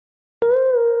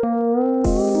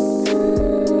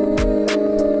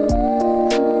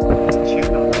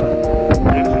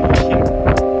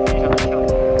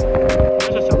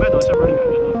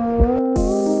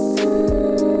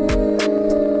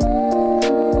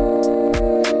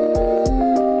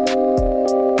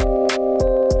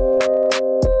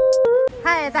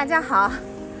好，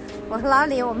我和老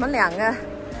李，我们两个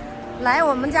来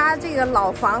我们家这个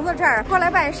老房子这儿过来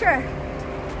办事儿。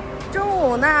中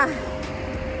午呢，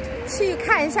去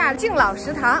看一下敬老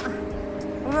食堂，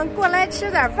我们过来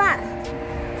吃点饭，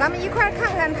咱们一块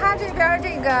看看他这边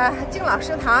这个敬老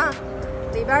食堂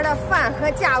里边的饭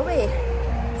和价位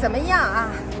怎么样啊？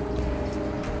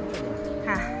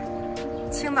看，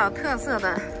青岛特色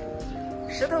的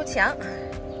石头墙。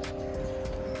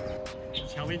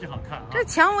蔷薇真好看啊！这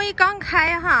蔷薇刚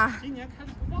开哈，今年开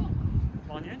的不旺，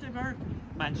往年这边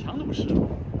满墙都是。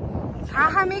它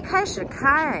还没开始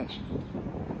开。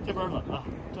这边冷啊，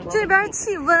这边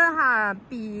气温哈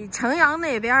比城阳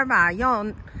那边吧要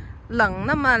冷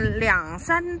那么2、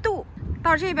3度，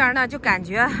到这边呢就感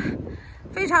觉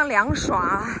非常凉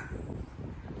爽。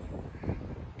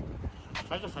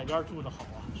还是海边住的好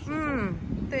啊。嗯，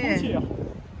对，空气也好。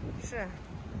是。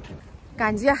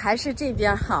感觉还是这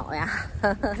边好呀，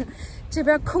这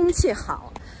边空气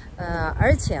好，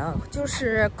而且就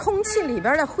是空气里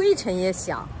边的灰尘也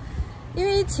小，因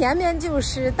为前面就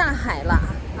是大海了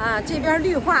啊，这边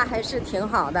绿化还是挺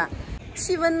好的，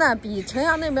气温呢比城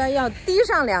阳那边要低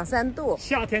上2、3度，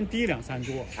夏天低2、3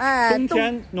度，哎，冬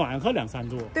天暖和2、3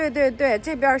度。对对对，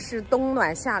这边是冬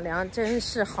暖夏凉，真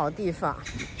是好地方。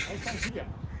还看几点？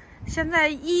现在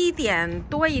1点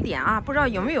多一点啊，不知道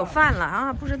有没有饭了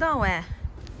啊？不知道哎。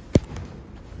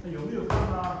有没有饭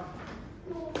啊？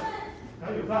有饭。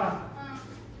还有饭？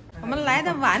我们来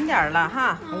的晚点了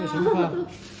哈。还有什么饭？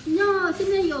你要现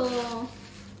在有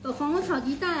黄瓜炒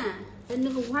鸡蛋，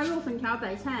那个五花肉、粉条、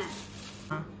白菜，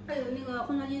还有那个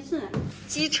红烧鸡翅。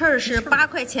鸡翅是8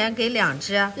块钱给2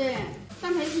只。对，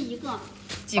蛋排是1个。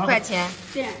几块钱？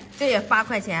对。这也8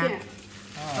块钱。对。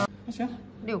啊，那行。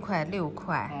6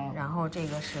块，然后这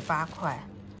个是8块。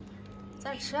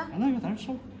再吃。那个咱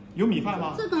收。有米饭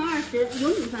吗？这等20，有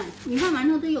米饭，米饭馒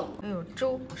头都有。还有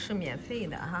粥是免费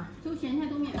的哈。粥咸菜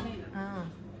都免费的。嗯。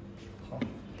好。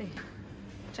对，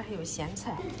这还有咸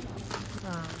菜。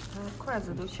筷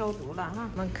子都消毒了哈。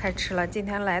我们开吃了，今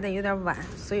天来的有点晚，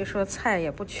所以说菜也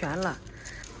不全了。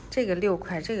这个6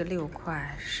块，这个6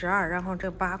块，12，然后这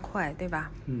8块，对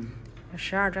吧？嗯。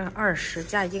12这20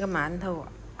加1个馒头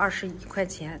，21块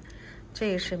钱。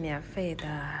这个是免费的，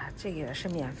这个也是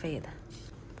免费的。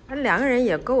2个人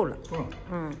也够了。够了。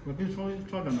我给你烧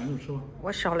点馒头吃吧。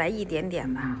我少来一点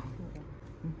点吧。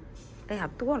哎呀，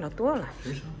多了。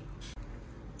没事。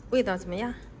味道怎么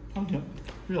样？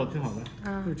味道挺好的。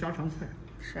这是家常菜。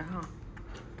是哈。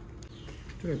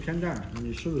这个偏淡，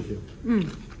你吃就行。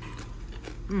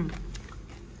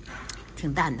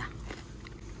挺淡的。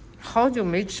好久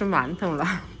没吃馒头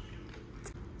了。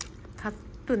他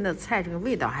炖的菜这个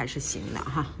味道还是行的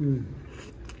哈。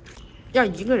要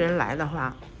1个人来的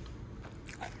话，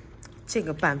这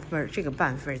个半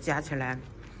份加起来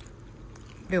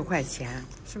6块钱，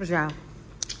是不是啊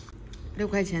？6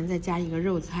块钱再加1个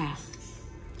肉菜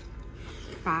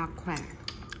，8块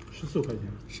，14块钱。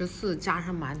14加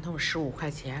上馒头15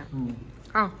块钱。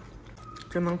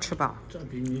真能吃饱。这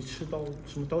比你吃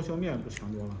什么刀削面不强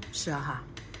多了？是啊哈，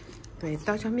对，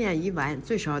刀削面1碗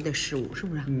最少得15，是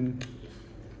不是？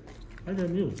而且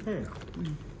没有菜呀。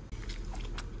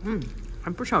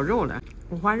还不少肉了，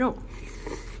五花肉。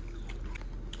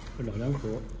这老两口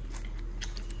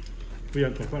不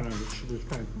愿做饭了，就吃顿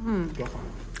饭，多好。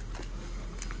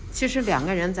其实2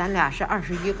个人，咱俩是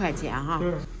21块钱哈。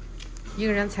对。1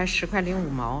个人才10块05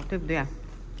毛，对不对？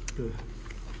对。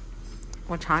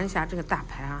我尝一下这个大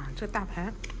排啊，这大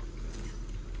排，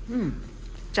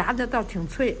炸的倒挺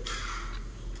脆，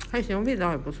还行，味道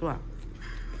也不错。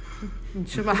你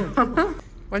吃吧，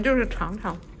我就是尝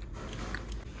尝。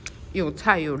有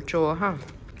菜有粥哈。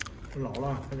老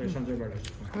了还得上这边来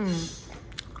吃饭。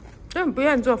真不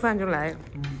愿意做饭就来，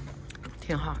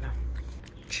挺好的。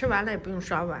吃完了也不用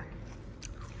刷碗，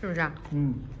是不是啊？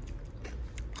你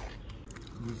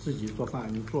自己做饭，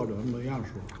你做着那么样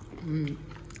说。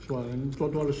做人做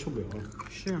多了吃不了。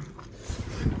是。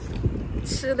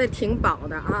吃的挺饱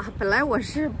的啊，本来我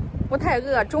是不太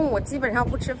饿，中午基本上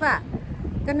不吃饭，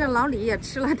跟着老李也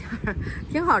吃了点儿，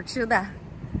挺好吃的。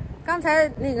刚才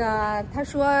那个他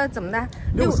说怎么的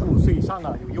？65岁以上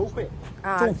的有优惠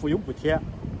啊，政府有补贴，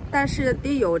但是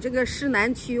得有这个市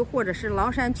南区或者是崂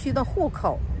山区的户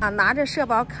口啊，拿着社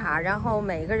保卡，然后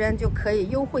每个人就可以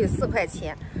优惠4块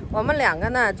钱。我们2个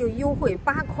呢就优惠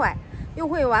8块，优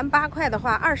惠完8块的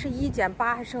话，21减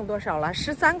8还剩多少了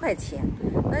？13块钱。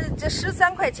那这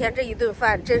13块钱这一顿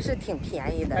饭真是挺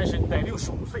便宜的。但是你得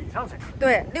65岁以上才可以。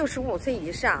对，65岁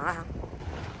以上啊。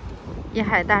一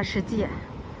海大世界。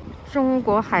中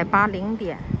国海拔0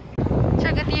点，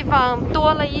这个地方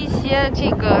多了一些这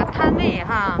个摊位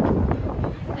哈，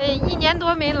对，1年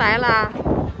多没来了。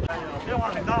哎呀，变化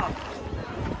很大。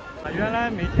原来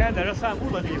每天在这散步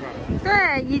的地方。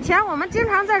对，以前我们经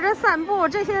常在这散步，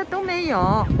这些都没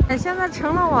有。现在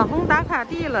成了网红打卡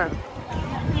地了。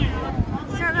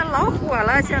现在老火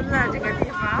了，现在这个地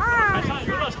方啊。还上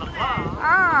游乐场了。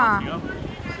啊。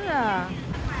是啊。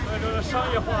所以说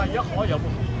商业化也好也不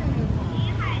好。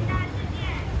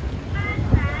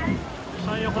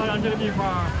商业化让这个地方。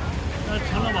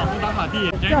成了网红打卡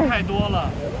地，人太多了。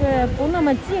对，不那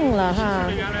么静了哈。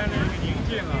是原来那个宁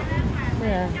静啊。是。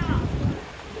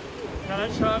原来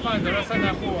吃完饭在这散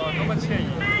散步，多么惬意。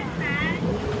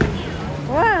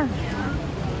哇！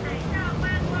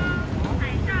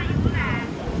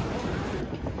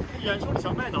远处的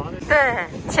小麦岛。对，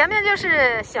前面就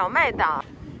是小麦岛，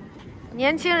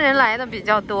年轻人来的比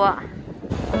较多。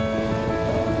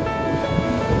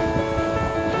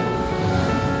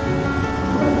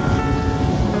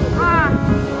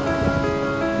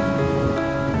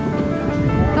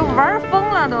玩疯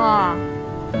了都！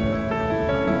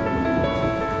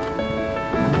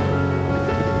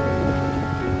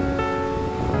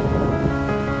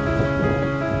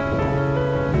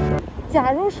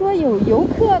假如说有游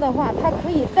客的话，他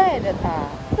可以带着他，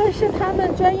但是他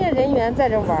们专业人员在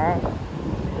这玩。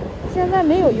现在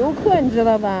没有游客，你知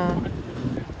道吧？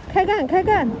开干，开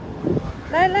干！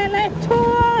来来来，冲！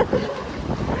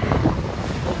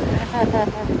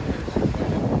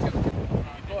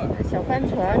小帆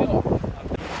船，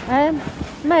哎，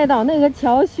麦岛那个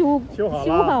桥修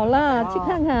好了，去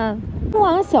看看。通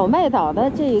往小麦岛的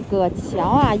这个桥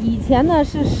啊，以前呢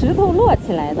是石头摞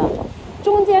起来的，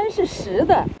中间是实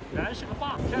的。原来是个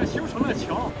坝，现在修成了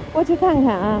桥。过去看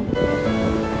看啊。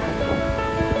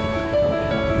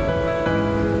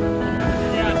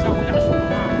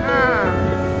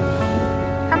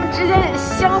他们之间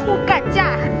相互干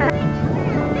架，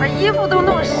把衣服都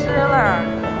弄湿了。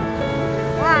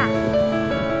哇！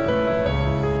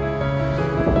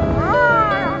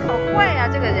好坏呀，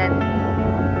这个人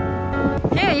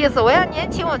挺有意思。我要年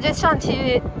轻，我就上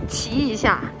去骑一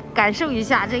下，感受一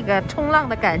下这个冲浪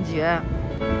的感觉。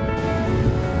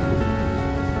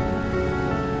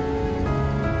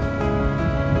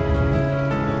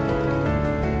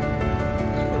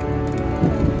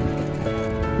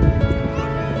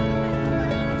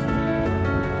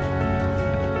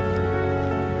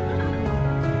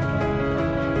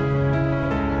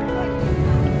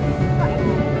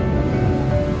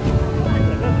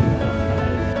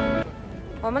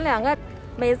我们两个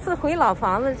每次回老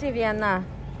房子这边呢，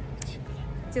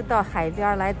就到海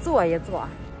边来坐一坐，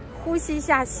呼吸一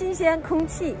下新鲜空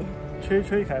气，吹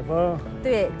吹海风。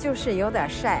对，就是有点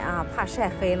晒啊，怕晒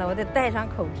黑了，我得戴上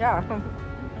口罩。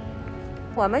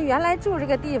我们原来住这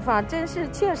个地方，确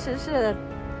实是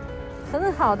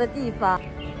很好的地方。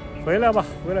回来吧，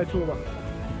回来住吧。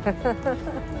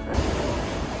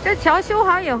这桥修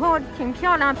好以后挺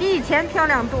漂亮，比以前漂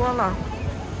亮多了。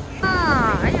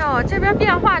啊，哎呦，这边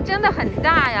变化真的很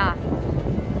大呀！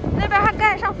那边还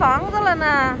盖上房子了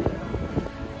呢，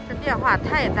这变化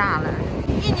太大了。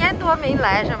1年多没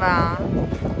来是吧？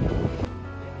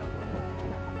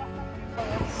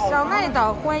小麦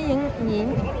岛欢迎您。